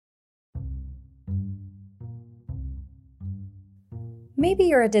Maybe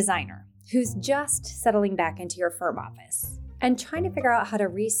you're a designer who's just settling back into your firm office and trying to figure out how to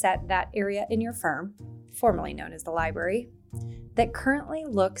reset that area in your firm, formerly known as the library, that currently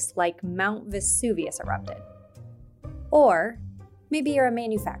looks like Mount Vesuvius erupted. Or maybe you're a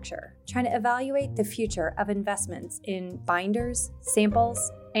manufacturer trying to evaluate the future of investments in binders,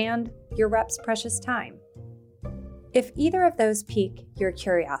 samples, and your rep's precious time. If either of those pique your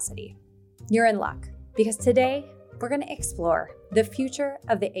curiosity, you're in luck, because today we're going to explore the future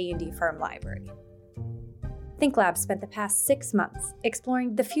of the A&D firm library. ThinkLab spent the past 6 months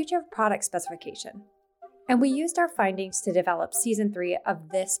exploring the future of product specification, and we used our findings to develop Season 3 of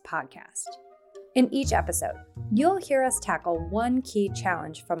this podcast. In each episode, you'll hear us tackle one key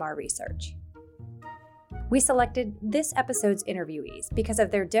challenge from our research. We selected this episode's interviewees because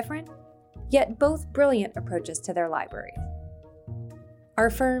of their different, yet both brilliant approaches to their library. Are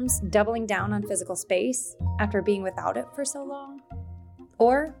firms doubling down on physical space after being without it for so long?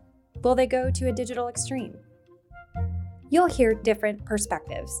 Or will they go to a digital extreme? You'll hear different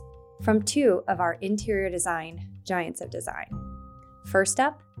perspectives from two of our interior design giants of design. First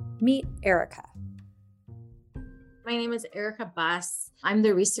up, meet Erica. My name is Erica Buss. I'm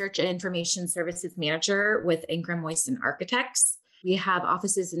the Research and Information Services Manager with Ingram Moyson Architects. We have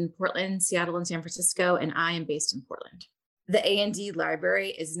offices in Portland, Seattle, and San Francisco, and I am based in Portland. The A&D library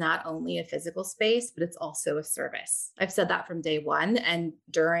is not only a physical space, but it's also a service. I've said that from day one, and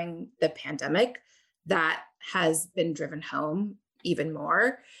during the pandemic, that has been driven home even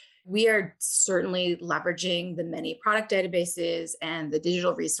more. We are certainly leveraging the many product databases and the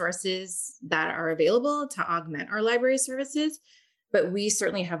digital resources that are available to augment our library services, but we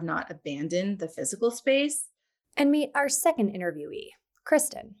certainly have not abandoned the physical space. And meet our second interviewee,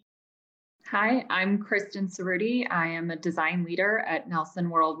 Kristen. Hi, I'm Kristen Cerruti. I am a design leader at Nelson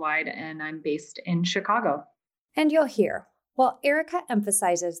Worldwide, and I'm based in Chicago. And you'll hear, while Erica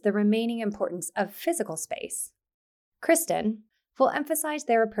emphasizes the remaining importance of physical space, Kristen will emphasize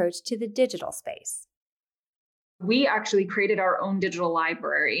their approach to the digital space. We actually created our own digital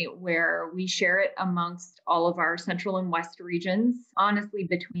library where we share it amongst all of our central and west regions. Honestly,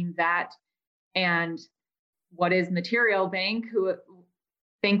 between that and what is Material Bank, who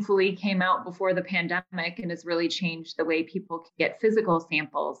thankfully came out before the pandemic and has really changed the way people can get physical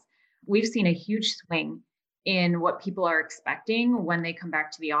samples, we've seen a huge swing in what people are expecting when they come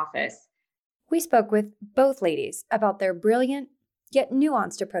back to the office. We spoke with both ladies about their brilliant yet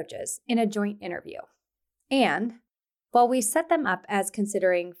nuanced approaches in a joint interview. And while we set them up as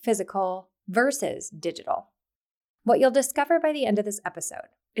considering physical versus digital, what you'll discover by the end of this episode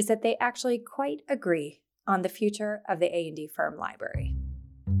is that they actually quite agree on the future of the A&D firm library.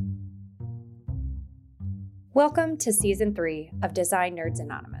 Welcome to Season 3 of Design Nerds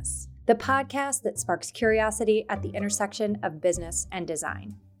Anonymous, the podcast that sparks curiosity at the intersection of business and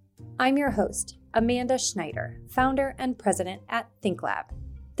design. I'm your host, Amanda Schneider, founder and president at ThinkLab,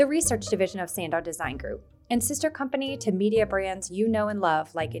 the research division of Sandow Design Group, and sister company to media brands you know and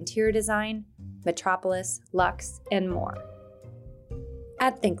love like Interior Design, Metropolis, Lux, and more.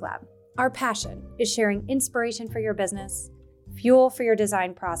 At ThinkLab, our passion is sharing inspiration for your business, fuel for your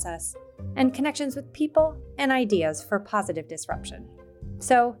design process, and connections with people and ideas for positive disruption.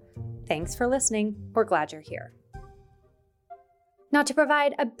 So, thanks for listening. We're glad you're here. Now, to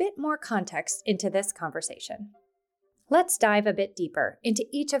provide a bit more context into this conversation, let's dive a bit deeper into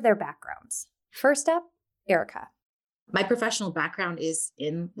each of their backgrounds. First up, Erica. My professional background is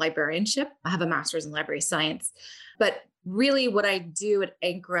in librarianship. I have a master's in library science, but really what I do at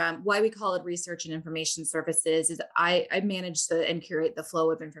Ingram, why we call it Research and Information Services, is I manage and curate the flow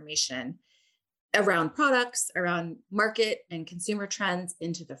of information around products, around market and consumer trends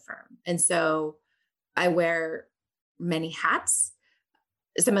into the firm. And so I wear many hats.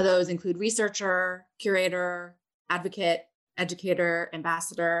 Some of those include researcher, curator, advocate, educator,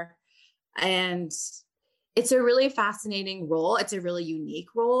 ambassador. And it's a really fascinating role. It's a really unique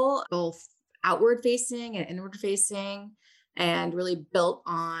role, both outward facing and inward facing, and really built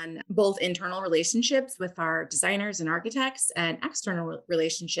on both internal relationships with our designers and architects and external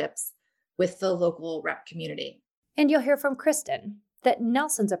relationships with the local rep community. And you'll hear from Kristen that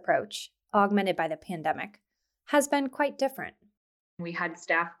Nelson's approach, augmented by the pandemic, has been quite different. We had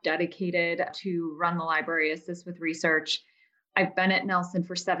staff dedicated to run the library, assist with research. I've been at Nelson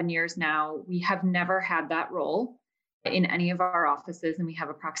for 7 years now. We have never had that role in any of our offices, and we have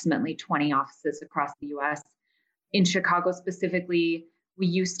approximately 20 offices across the US. In Chicago specifically, we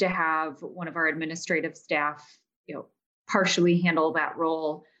used to have one of our administrative staff, partially handle that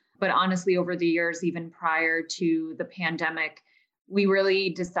role. But honestly, over the years, even prior to the pandemic, we really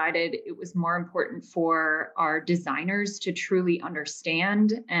decided it was more important for our designers to truly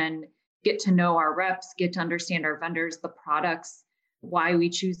understand and get to know our reps, get to understand our vendors, the products, why we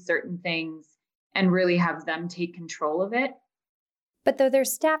choose certain things, and really have them take control of it. But though their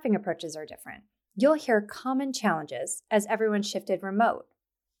staffing approaches are different, you'll hear common challenges as everyone shifted remote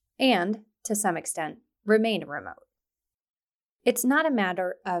and, to some extent, remain remote. It's not a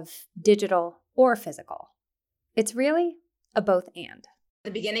matter of digital or physical. It's really a both and.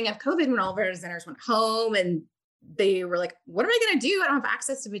 The beginning of COVID, when all of our designers went home and they were like, what am I going to do? I don't have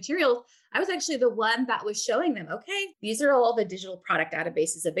access to materials. I was actually the one that was showing them, okay, these are all the digital product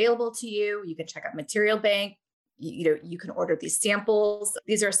databases available to you. You can check out Material Bank. You can order these samples.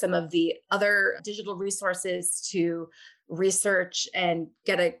 These are some of the other digital resources to research and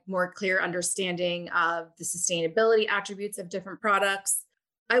get a more clear understanding of the sustainability attributes of different products.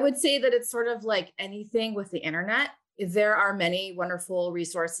 I would say that it's sort of like anything with the internet. There are many wonderful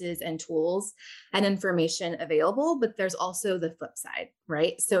resources and tools and information available, but there's also the flip side,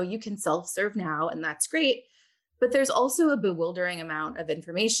 right? So you can self-serve now, and that's great. But there's also a bewildering amount of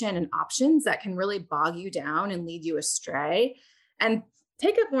information and options that can really bog you down and lead you astray and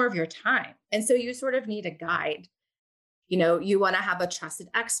take up more of your time. And so you sort of need a guide. You want to have a trusted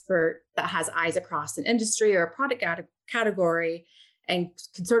expert that has eyes across an industry or a product category and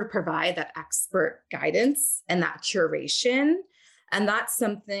can sort of provide that expert guidance and that curation. And that's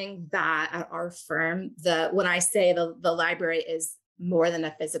something that at our firm, when I say the library is more than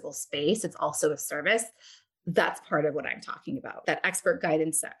a physical space, it's also a service. That's part of what I'm talking about, that expert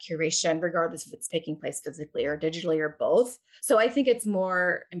guidance, that curation, regardless if it's taking place physically or digitally or both. So I think it's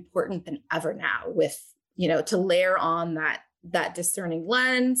more important than ever now with, to layer on that discerning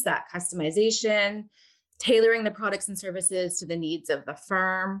lens, that customization, tailoring the products and services to the needs of the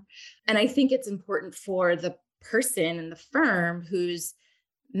firm. And I think it's important for the person in the firm who's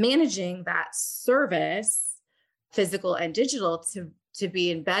managing that service, physical and digital, to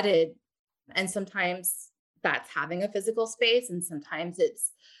be embedded. And sometimes that's having a physical space, and sometimes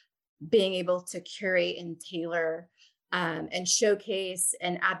it's being able to curate and tailor and showcase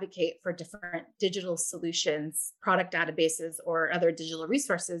and advocate for different digital solutions, product databases, or other digital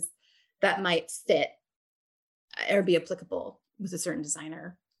resources that might fit or be applicable with a certain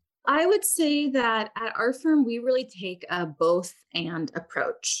designer. I would say that at our firm, we really take a both and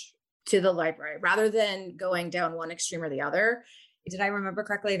approach to the library rather than going down one extreme or the other. Did I remember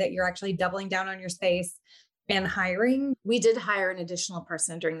correctly that you're actually doubling down on your space and hiring? We did hire an additional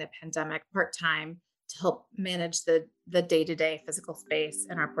person during the pandemic, part-time, to help manage the day-to-day physical space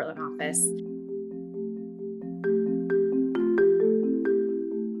in our Portland office.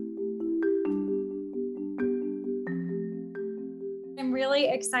 I'm really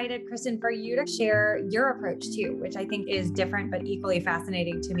excited, Kristen, for you to share your approach too, which I think is different but equally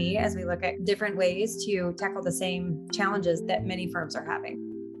fascinating to me as we look at different ways to tackle the same challenges that many firms are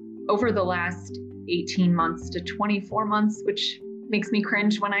having. Over the last 18 months to 24 months, which makes me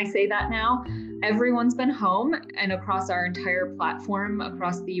cringe when I say that now, everyone's been home, and across our entire platform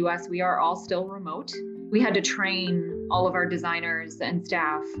across the US, we are all still remote. We had to train all of our designers and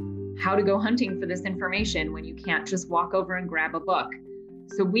staff how to go hunting for this information when you can't just walk over and grab a book.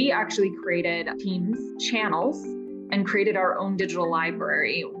 So we actually created Teams channels and created our own digital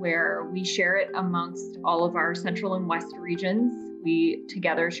library where we share it amongst all of our Central and West regions. We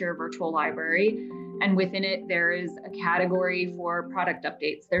together share a virtual library, and within it, there is a category for product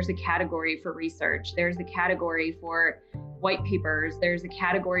updates. There's a category for research. There's a category for white papers. There's a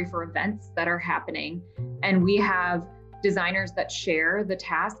category for events that are happening. And we have designers that share the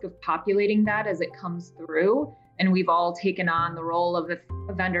task of populating that as it comes through. And we've all taken on the role of, if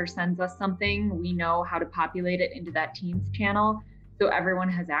a vendor sends us something, we know how to populate it into that Teams channel, so everyone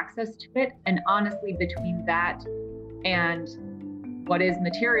has access to it. And honestly, between that and what is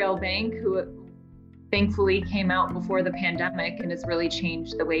Material Bank, who thankfully came out before the pandemic and has really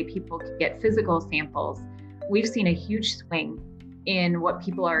changed the way people can get physical samples, we've seen a huge swing in what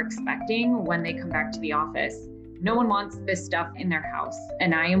people are expecting when they come back to the office. No one wants this stuff in their house.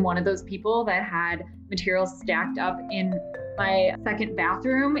 And I am one of those people that had materials stacked up in my second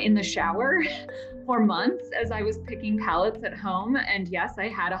bathroom in the shower for months as I was picking pallets at home. And yes, I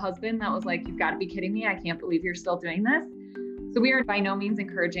had a husband that was like, you've got to be kidding me. I can't believe you're still doing this. So we are by no means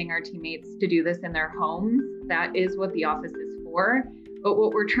encouraging our teammates to do this in their homes. That is what the office is for. But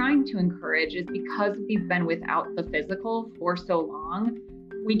what we're trying to encourage is, because we've been without the physical for so long,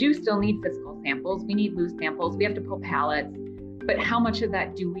 we do still need physical samples. We need loose samples. We have to pull pallets. But how much of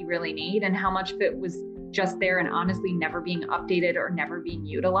that do we really need? And how much of it was just there and honestly never being updated or never being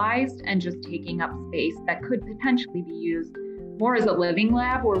utilized and just taking up space that could potentially be used more as a living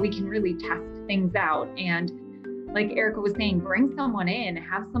lab where we can really test things out. And like Erica was saying, bring someone in,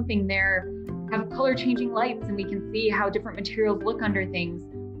 have something there, have color changing lights, and we can see how different materials look under things.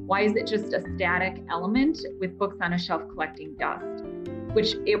 Why is it just a static element with books on a shelf collecting dust,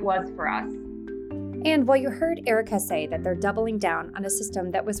 which it was for us. And while you heard Erica say that they're doubling down on a system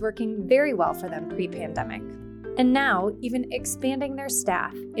that was working very well for them pre-pandemic, and now even expanding their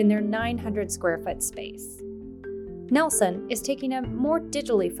staff in their 900 square foot space, Nelson is taking a more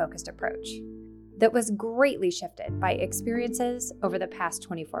digitally focused approach that was greatly shifted by experiences over the past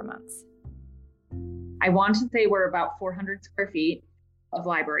 24 months. I want to say we're about 400 square feet of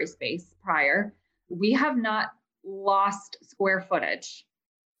library space prior. We have not lost square footage.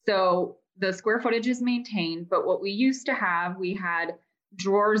 So the square footage is maintained, but what we used to have, we had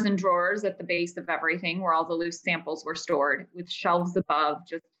drawers and drawers at the base of everything where all the loose samples were stored, with shelves above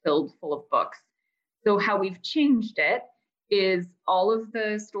just filled full of books. So how we've changed it is all of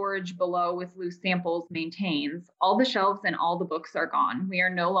the storage below with loose samples maintains. All the shelves and all the books are gone. We are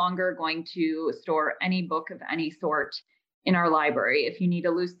no longer going to store any book of any sort in our library. If you need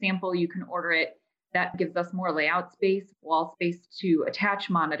a loose sample, you can order it. That gives us more layout space, wall space to attach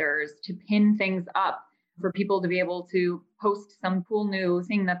monitors, to pin things up for people to be able to post some cool new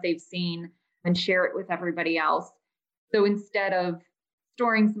thing that they've seen and share it with everybody else. So instead of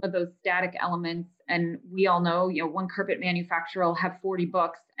storing some of those static elements, and we all know, one carpet manufacturer will have 40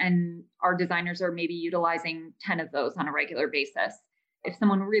 books and our designers are maybe utilizing 10 of those on a regular basis. If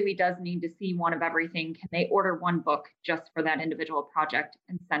someone really does need to see one of everything, can they order one book just for that individual project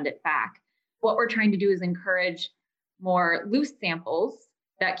and send it back? What we're trying to do is encourage more loose samples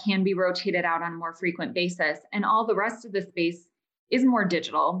that can be rotated out on a more frequent basis. And all the rest of the space is more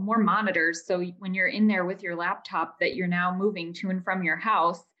digital, more monitors. So when you're in there with your laptop that you're now moving to and from your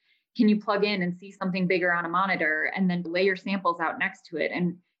house, can you plug in and see something bigger on a monitor and then lay your samples out next to it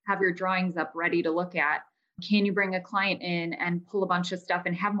and have your drawings up ready to look at? Can you bring a client in and pull a bunch of stuff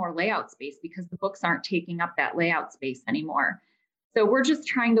and have more layout space because the books aren't taking up that layout space anymore? So we're just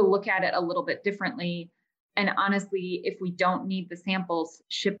trying to look at it a little bit differently. And honestly, if we don't need the samples,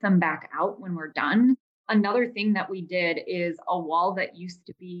 ship them back out when we're done. Another thing that we did is a wall that used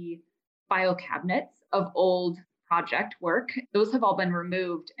to be file cabinets of old project work. Those have all been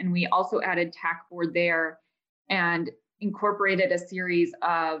removed. And we also added tack board there and incorporated a series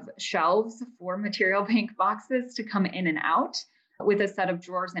of shelves for material bank boxes to come in and out with a set of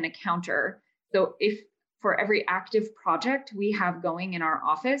drawers and a counter. So if for every active project we have going in our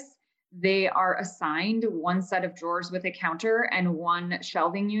office, they are assigned one set of drawers with a counter and one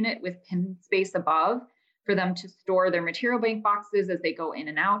shelving unit with pin space above for them to store their material bank boxes as they go in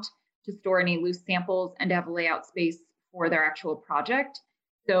and out, to store any loose samples, and to have layout space for their actual project.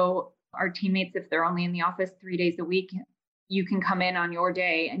 So our teammates, if they're only in the office 3 days a week, you can come in on your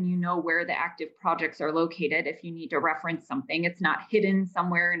day and you know where the active projects are located if you need to reference something. It's not hidden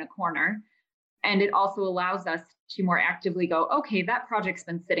somewhere in a corner. And it also allows us to more actively go, okay, that project's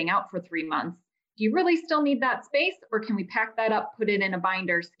been sitting out for 3 months. Do you really still need that space? Or can we pack that up, put it in a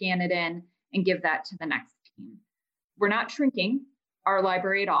binder, scan it in, and give that to the next team? We're not shrinking our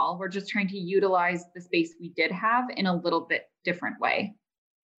library at all. We're just trying to utilize the space we did have in a little bit different way.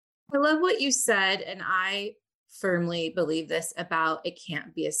 I love what you said, and I firmly believe this about it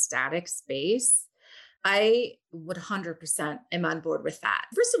can't be a static space. I would 100% am on board with that.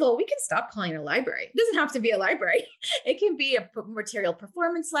 First of all, we can stop calling it a library. It doesn't have to be a library. It can be a material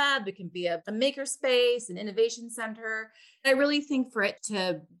performance lab. It can be a maker space, an innovation center. I really think for it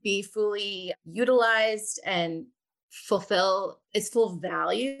to be fully utilized and fulfill its full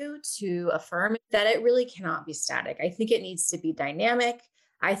value to a firm, that it really cannot be static. I think it needs to be dynamic.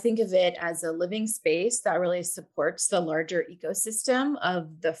 I think of it as a living space that really supports the larger ecosystem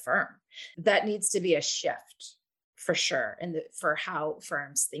of the firm. That needs to be a shift for sure, and for how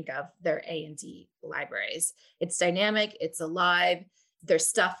firms think of their A&D libraries. It's dynamic, it's alive, their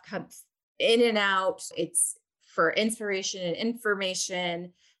stuff comes in and out, it's for inspiration and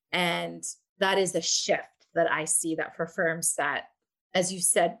information. And that is a shift that I see, that for firms that, as you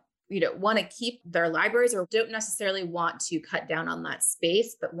said, want to keep their libraries or don't necessarily want to cut down on that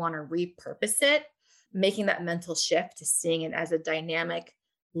space, but want to repurpose it, making that mental shift to seeing it as a dynamic,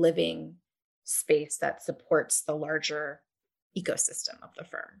 living space that supports the larger ecosystem of the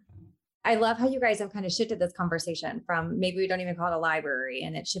firm. I love how you guys have kind of shifted this conversation from maybe we don't even call it a library,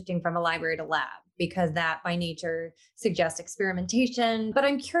 and it's shifting from a library to lab, because that by nature suggests experimentation. But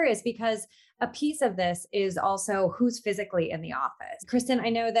I'm curious because a piece of this is also who's physically in the office. Kristen, I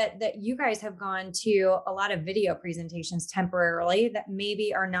know that you guys have gone to a lot of video presentations temporarily that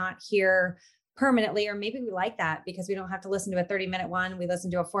maybe are not here permanently, or maybe we like that because we don't have to listen to a 30-minute one. We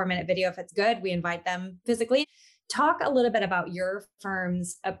listen to a 4-minute video. If it's good, we invite them physically. Talk a little bit about your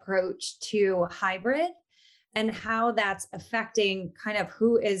firm's approach to hybrid and how that's affecting kind of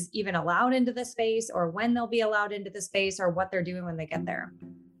who is even allowed into the space, or when they'll be allowed into the space, or what they're doing when they get there.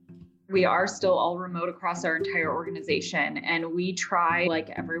 We are still all remote across our entire organization, and we try,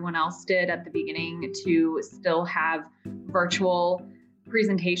 like everyone else did at the beginning, to still have virtual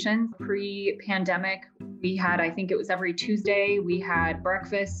presentations. Pre-pandemic, we had, I think it was every Tuesday, we had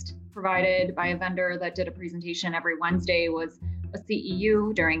breakfast provided by a vendor that did a presentation. Every Wednesday was a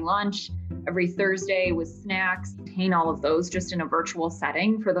CEU during lunch. Every Thursday was snacks. Maintain all of those just in a virtual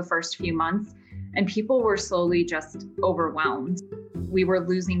setting for the first few months. And people were slowly just overwhelmed. We were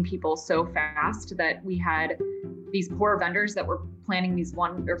losing people so fast that we had these poor vendors that were planning these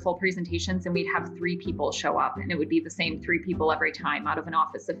wonderful presentations, and we'd have 3 people show up, and it would be the same 3 people every time out of an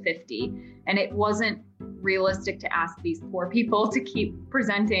office of 50. And it wasn't realistic to ask these poor people to keep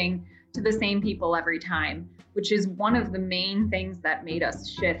presenting to the same people every time, which is one of the main things that made us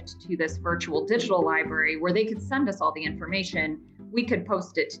shift to this virtual digital library, where they could send us all the information. We could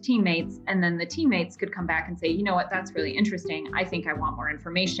post it to teammates, and then the teammates could come back and say, you know what, that's really interesting. I think I want more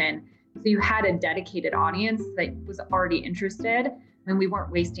information. So you had a dedicated audience that was already interested, and we weren't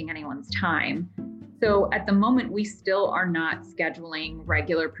wasting anyone's time. So at the moment, we still are not scheduling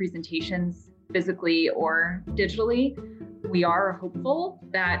regular presentations physically or digitally. We are hopeful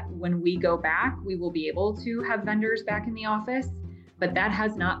that when we go back, we will be able to have vendors back in the office, but that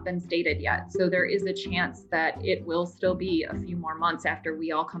has not been stated yet. So there is a chance that it will still be a few more months after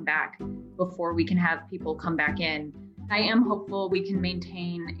we all come back before we can have people come back in. I am hopeful we can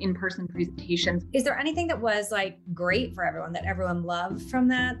maintain in-person presentations. Is there anything that was like great for everyone, that everyone loved from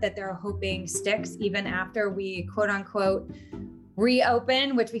that they're hoping sticks even after we quote unquote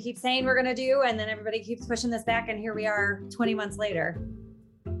reopen, which we keep saying we're going to do, and then everybody keeps pushing this back, and here we are 20 months later?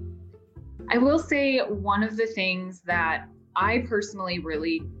 I will say one of the things that I personally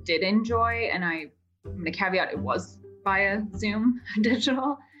really did enjoy, and I'm going to caveat it was via Zoom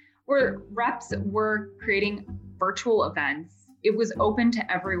digital, where reps were creating virtual events. It was open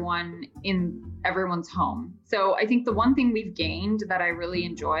to everyone in everyone's home. So I think the one thing we've gained that I really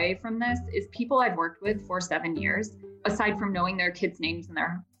enjoy from this is people I've worked with for 7 years, aside from knowing their kids' names and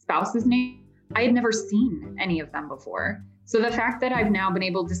their spouse's name, I had never seen any of them before. So the fact that I've now been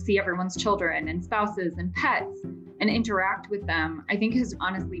able to see everyone's children and spouses and pets and interact with them, I think has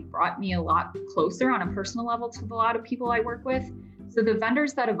honestly brought me a lot closer on a personal level to a lot of people I work with. So the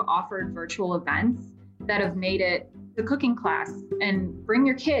vendors that have offered virtual events that have made it the cooking class and bring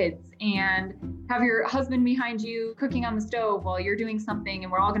your kids and have your husband behind you cooking on the stove while you're doing something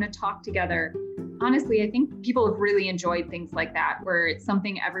and we're all going to talk together. Honestly, I think people have really enjoyed things like that, where it's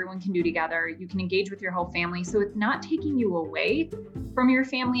something everyone can do together. You can engage with your whole family. So it's not taking you away from your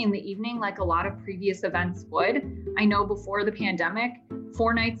family in the evening like a lot of previous events would. I know before the pandemic,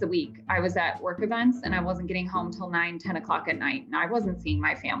 4 nights a week, I was at work events and I wasn't getting home till 9, 10 o'clock at night, and I wasn't seeing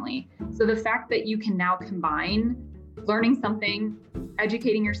my family. So the fact that you can now combine learning something,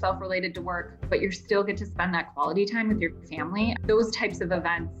 educating yourself related to work, but you still get to spend that quality time with your family, those types of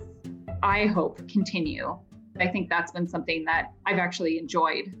events, I hope, continue. I think that's been something that I've actually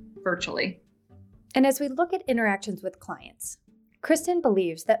enjoyed virtually. And as we look at interactions with clients, Kristen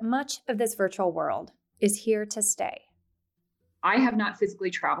believes that much of this virtual world is here to stay. I have not physically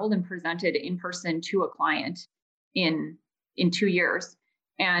traveled and presented in person to a client in 2 years.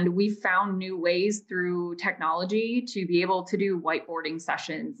 And we found new ways through technology to be able to do whiteboarding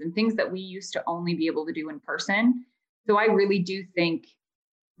sessions and things that we used to only be able to do in person. So I really do think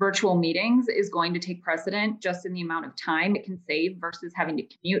virtual meetings is going to take precedent just in the amount of time it can save versus having to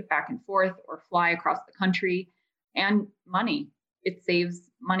commute back and forth or fly across the country, and money. It saves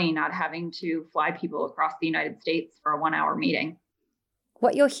money not having to fly people across the United States for a 1-hour meeting.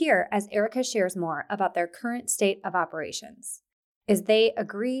 What you'll hear as Erica shares more about their current state of operations is they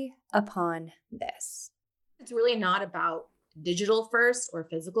agree upon this. It's really not about digital first or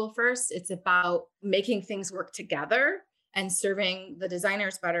physical first. It's about making things work together and serving the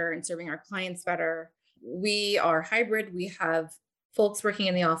designers better and serving our clients better. We are hybrid. We have folks working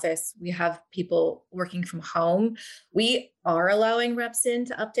in the office. We have people working from home. We are allowing reps in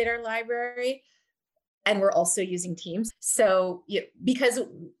to update our library, and we're also using Teams. So because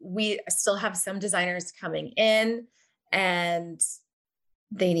we still have some designers coming in and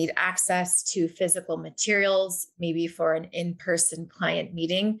they need access to physical materials, maybe for an in-person client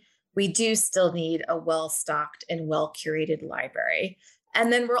meeting, we do still need a well-stocked and well-curated library.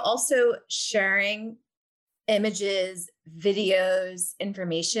 And then we're also sharing images videos,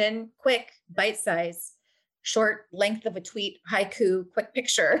 information, quick, bite-size, short length of a tweet, haiku, quick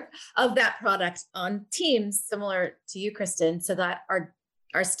picture of that product on Teams, similar to you, Kristen, so that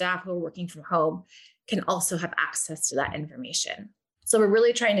our staff who are working from home can also have access to that information. So we're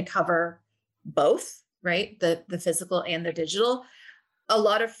really trying to cover both, right? The physical and the digital. A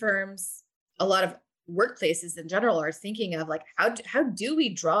lot of firms, a lot of workplaces in general are thinking of like, how do we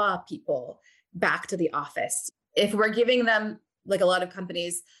draw people back to the office? If we're giving them, like a lot of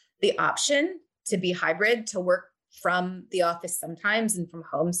companies, the option to be hybrid, to work from the office sometimes and from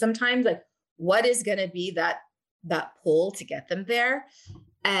home sometimes, like what is going to be that pull to get them there?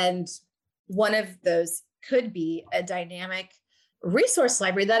 And one of those could be a dynamic resource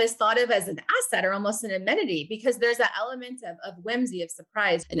library that is thought of as an asset or almost an amenity, because there's that element of whimsy, of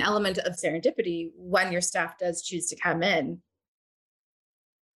surprise, an element of serendipity when your staff does choose to come in.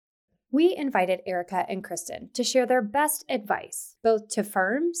 We invited Erica and Kristen to share their best advice, both to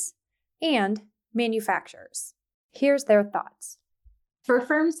firms and manufacturers. Here's their thoughts. For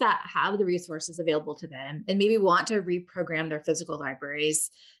firms that have the resources available to them and maybe want to reprogram their physical libraries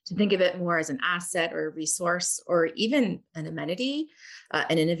to think of it more as an asset or a resource or even an amenity,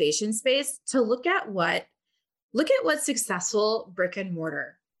 an innovation space, to look at what successful brick and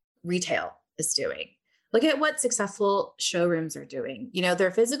mortar retail is doing. Look at what successful showrooms are doing. You know,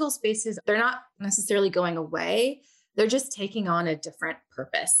 their physical spaces, they're not necessarily going away. They're just taking on a different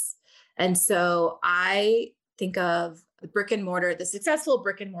purpose. And so I think of the successful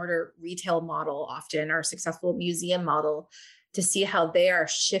brick and mortar retail model often, or successful museum model, to see how they are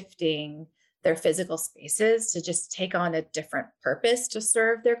shifting their physical spaces to just take on a different purpose to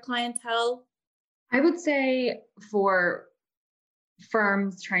serve their clientele. I would say for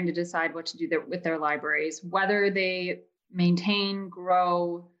firms trying to decide what to do with their libraries, whether they maintain,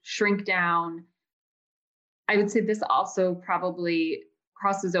 grow, shrink down, I would say this also probably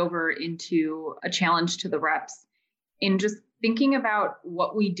crosses over into a challenge to the reps in just thinking about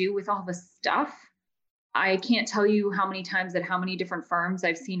what we do with all the stuff. I can't tell you how many times at how many different firms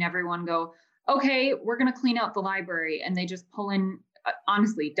I've seen everyone go, okay, we're going to clean out the library. And they just pull in,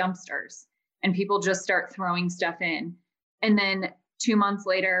 honestly, dumpsters, and people just start throwing stuff in. And then 2 months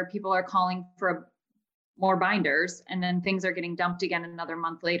later, people are calling for more binders, and then things are getting dumped again another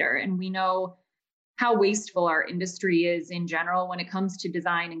month later. And we know how wasteful our industry is in general when it comes to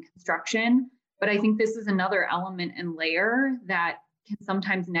design and construction. But I think this is another element and layer that can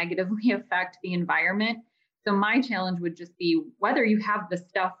sometimes negatively affect the environment. So my challenge would just be, whether you have the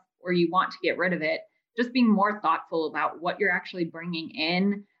stuff or you want to get rid of it, just being more thoughtful about what you're actually bringing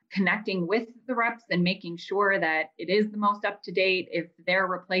in, connecting with the reps and making sure that it is the most up to date. If they're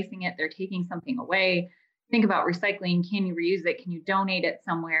replacing it, they're taking something away. Think about recycling. Can you reuse it? Can you donate it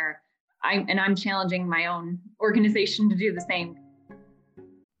somewhere? I'm challenging my own organization to do the same.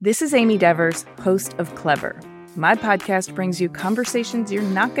 This is Amy Devers, host of Clever. My podcast brings you conversations you're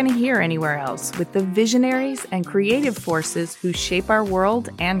not going to hear anywhere else with the visionaries and creative forces who shape our world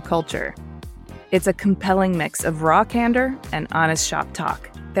and culture. It's a compelling mix of raw candor and honest shop talk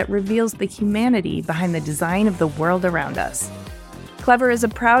that reveals the humanity behind the design of the world around us. Clever is a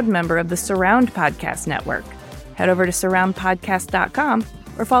proud member of the Surround Podcast Network. Head over to surroundpodcast.com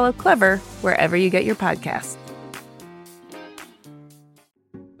or follow Clever wherever you get your podcasts.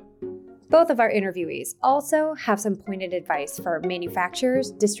 Both of our interviewees also have some pointed advice for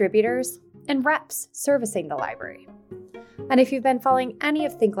manufacturers, distributors, and reps servicing the library. And if you've been following any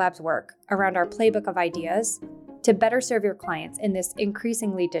of ThinkLab's work around our playbook of ideas to better serve your clients in this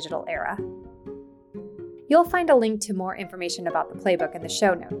increasingly digital era, you'll find a link to more information about the playbook in the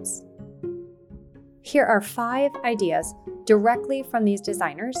show notes. Here are 5 ideas directly from these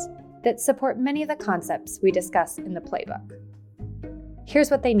designers that support many of the concepts we discuss in the playbook.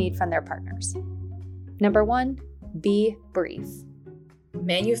 Here's what they need from their partners. Number 1, be brief.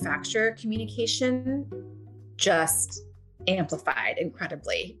 Manufacturer communication just amplified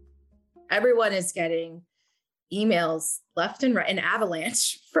incredibly. Everyone is getting emails left and right, an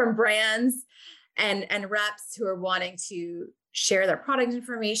avalanche from brands and reps who are wanting to share their product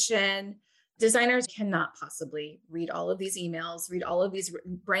information. Designers cannot possibly read all of these emails, read all of these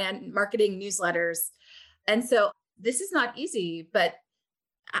brand marketing newsletters. And so this is not easy, but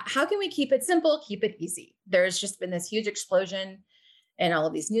how can we keep it simple, keep it easy? There's just been this huge explosion in all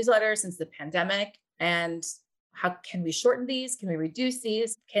of these newsletters since the pandemic. And how can we shorten these? Can we reduce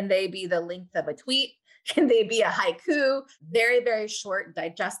these? Can they be the length of a tweet? Can they be a haiku? Very, very short,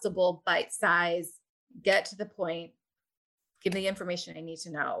 digestible, bite size, get to the point, give me the information I need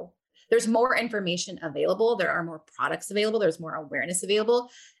to know. there's more information available. There are more products available. There's more awareness available.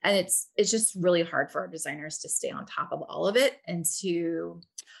 And it's just really hard for our designers to stay on top of all of it and to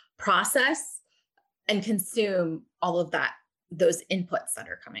process and consume all of that, those inputs that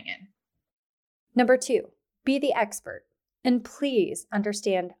are coming in. Number 2, be the expert. And please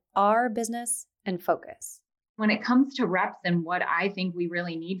understand our business and focus. When it comes to reps and what I think we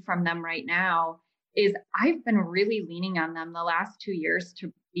really need from them right now is I've been really leaning on them the last 2 years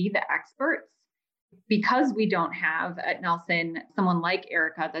to be the experts, because we don't have at Nelson someone like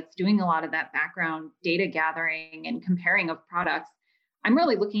Erica that's doing a lot of that background data gathering and comparing of products. I'm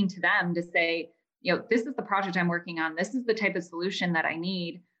really looking to them to say, this is the project I'm working on. This is the type of solution that I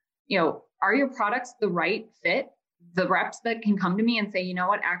need. Are your products the right fit? The reps that can come to me and say, you know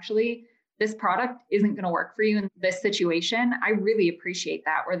what, actually, this product isn't going to work for you in this situation. I really appreciate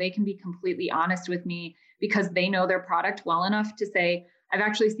that, where they can be completely honest with me because they know their product well enough to say, I've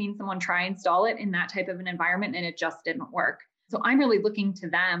actually seen someone try install it in that type of an environment and it just didn't work. So I'm really looking to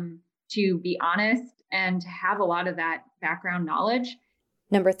them to be honest and to have a lot of that background knowledge.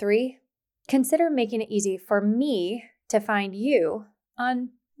 Number 3, consider making it easy for me to find you on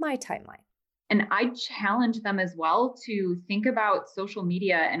my timeline. And I challenge them as well to think about social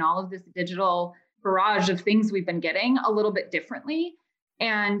media and all of this digital barrage of things we've been getting a little bit differently,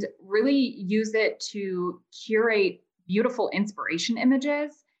 and really use it to curate beautiful inspiration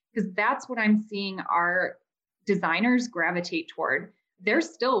images, because that's what I'm seeing our designers gravitate toward. They're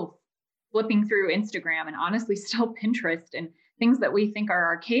still flipping through Instagram and honestly still Pinterest and things that we think are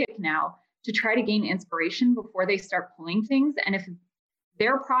archaic now to try to gain inspiration before they start pulling things. And if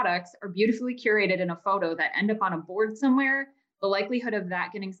their products are beautifully curated in a photo that end up on a board somewhere, the likelihood of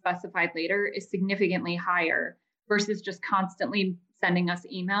that getting specified later is significantly higher versus just constantly sending us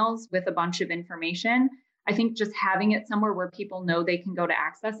emails with a bunch of information. I think just having it somewhere where people know they can go to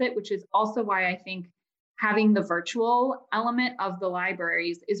access it, which is also why I think having the virtual element of the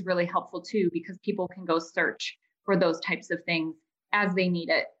libraries is really helpful too, because people can go search for those types of things as they need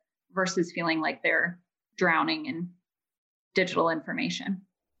it versus feeling like they're drowning in digital information.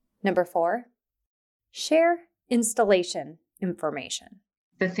 Number 4, share installation information.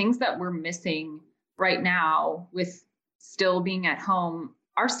 The things that we're missing right now with still being at home,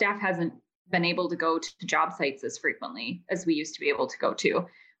 our staff hasn't been able to go to job sites as frequently as we used to be able to go to.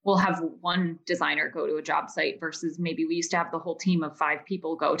 We'll have one designer go to a job site versus maybe we used to have the whole team of 5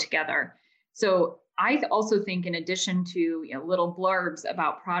 people go together. So I also think, in addition to little blurbs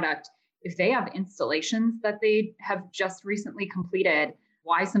about product, if they have installations that they have just recently completed,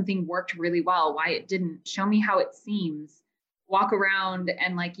 why something worked really well, why it didn't, show me how it seems, walk around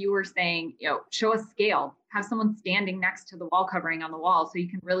and, like you were saying, show a scale, have someone standing next to the wall covering on the wall so you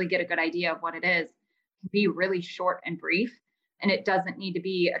can really get a good idea of what it is. It can be really short and brief, and it doesn't need to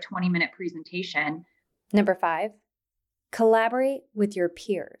be a 20-minute presentation. Number 5, collaborate with your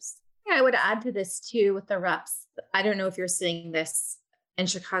peers. Yeah, I would add to this too with the reps. I don't know if you're seeing this in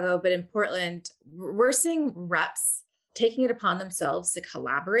Chicago, but in Portland, we're seeing reps taking it upon themselves to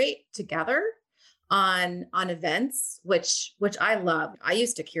collaborate together on events, which I love. I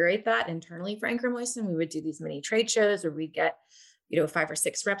used to curate that internally for Ankrum Moyson. We would do these mini trade shows where we'd get, 5 or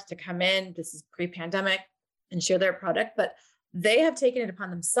 6 reps to come in. This is pre-pandemic, and share their product. But they have taken it upon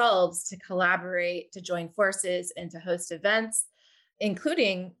themselves to collaborate, to join forces, and to host events,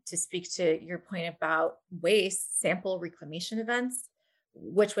 including, to speak to your point about waste, sample reclamation events,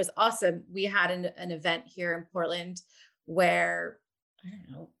 which was awesome. We had an event here in Portland where,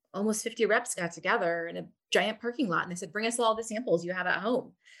 almost 50 reps got together in a giant parking lot. And they said, bring us all the samples you have at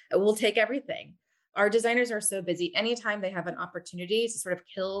home. And we'll take everything. Our designers are so busy. Anytime they have an opportunity to sort of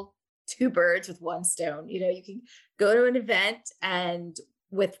kill 2 birds with 1 stone, you can go to an event and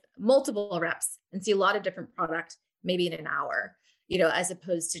with multiple reps and see a lot of different product, maybe in an hour, as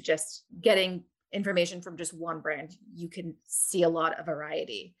opposed to just getting information from just one brand. You can see a lot of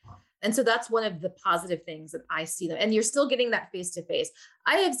variety. And so that's one of the positive things that I see them. And you're still getting that face-to-face.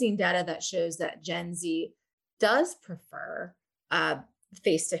 I have seen data that shows that Gen Z does prefer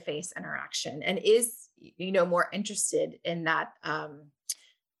face-to-face interaction and is, more interested in that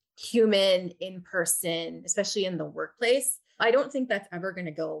human in-person, especially in the workplace. I don't think that's ever going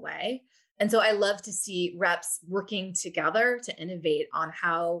to go away. And so I love to see reps working together to innovate on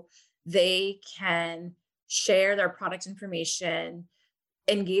how they can share their product information,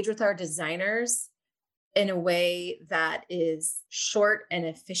 engage with our designers in a way that is short and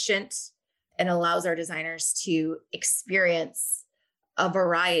efficient and allows our designers to experience a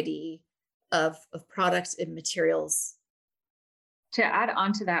variety of products and materials. To add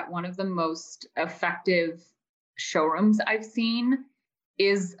on to that, one of the most effective showrooms I've seen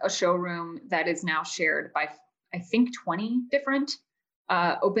is a showroom that is now shared by, I think, 20 different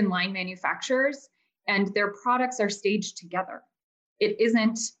open line manufacturers, and their products are staged together. It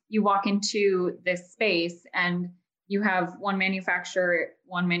isn't you walk into this space and you have one manufacturer.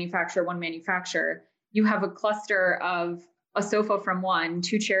 You have a cluster of a sofa from one,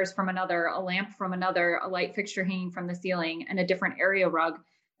 2 chairs from another, a lamp from another, a light fixture hanging from the ceiling, and a different area rug.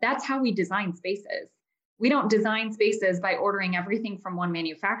 That's how we design spaces. We don't design spaces by ordering everything from one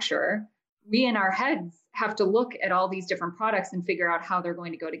manufacturer. We in our heads have to look at all these different products and figure out how they're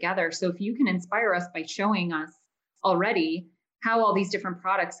going to go together. So if you can inspire us by showing us already how all these different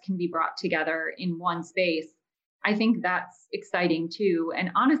products can be brought together in one space, I think that's exciting too. And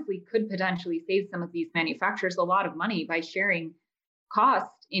honestly, could potentially save some of these manufacturers a lot of money by sharing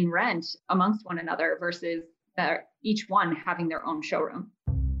cost in rent amongst one another versus each one having their own showroom.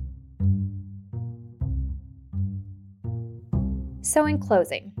 So in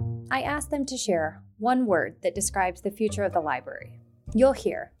closing, I asked them to share one word that describes the future of the library. You'll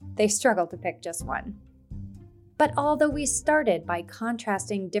hear they struggle to pick just one. But although we started by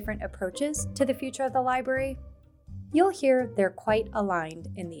contrasting different approaches to the future of the library, you'll hear they're quite aligned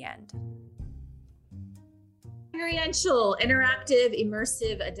in the end. Experiential, interactive,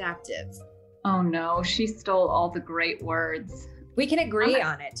 immersive, adaptive. Oh no, she stole all the great words. We can agree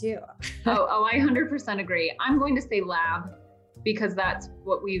on it too. Oh, I 100% agree. I'm going to say lab because that's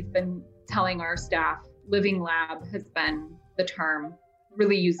what we've been telling our staff. Living lab has been the term,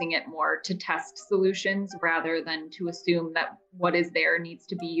 really using it more to test solutions rather than to assume that what is there needs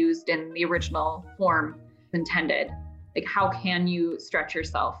to be used in the original form intended. Like, how can you stretch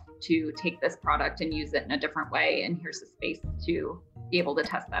yourself to take this product and use it in a different way? And here's a space to be able to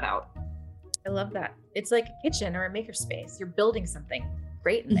test that out. I love that. It's like a kitchen or a makerspace. You're building something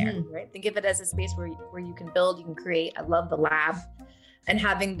great in there, right? Think of it as a space where you can build, you can create. I love the lab and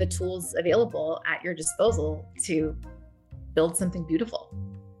having the tools available at your disposal to build something beautiful.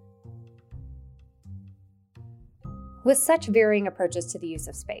 With such varying approaches to the use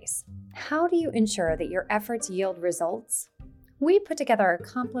of space, how do you ensure that your efforts yield results? We put together a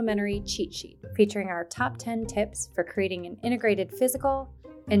complimentary cheat sheet featuring our top 10 tips for creating an integrated physical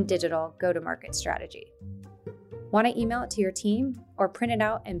and digital go-to-market strategy. Want to email it to your team or print it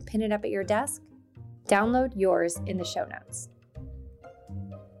out and pin it up at your desk? Download yours in the show notes.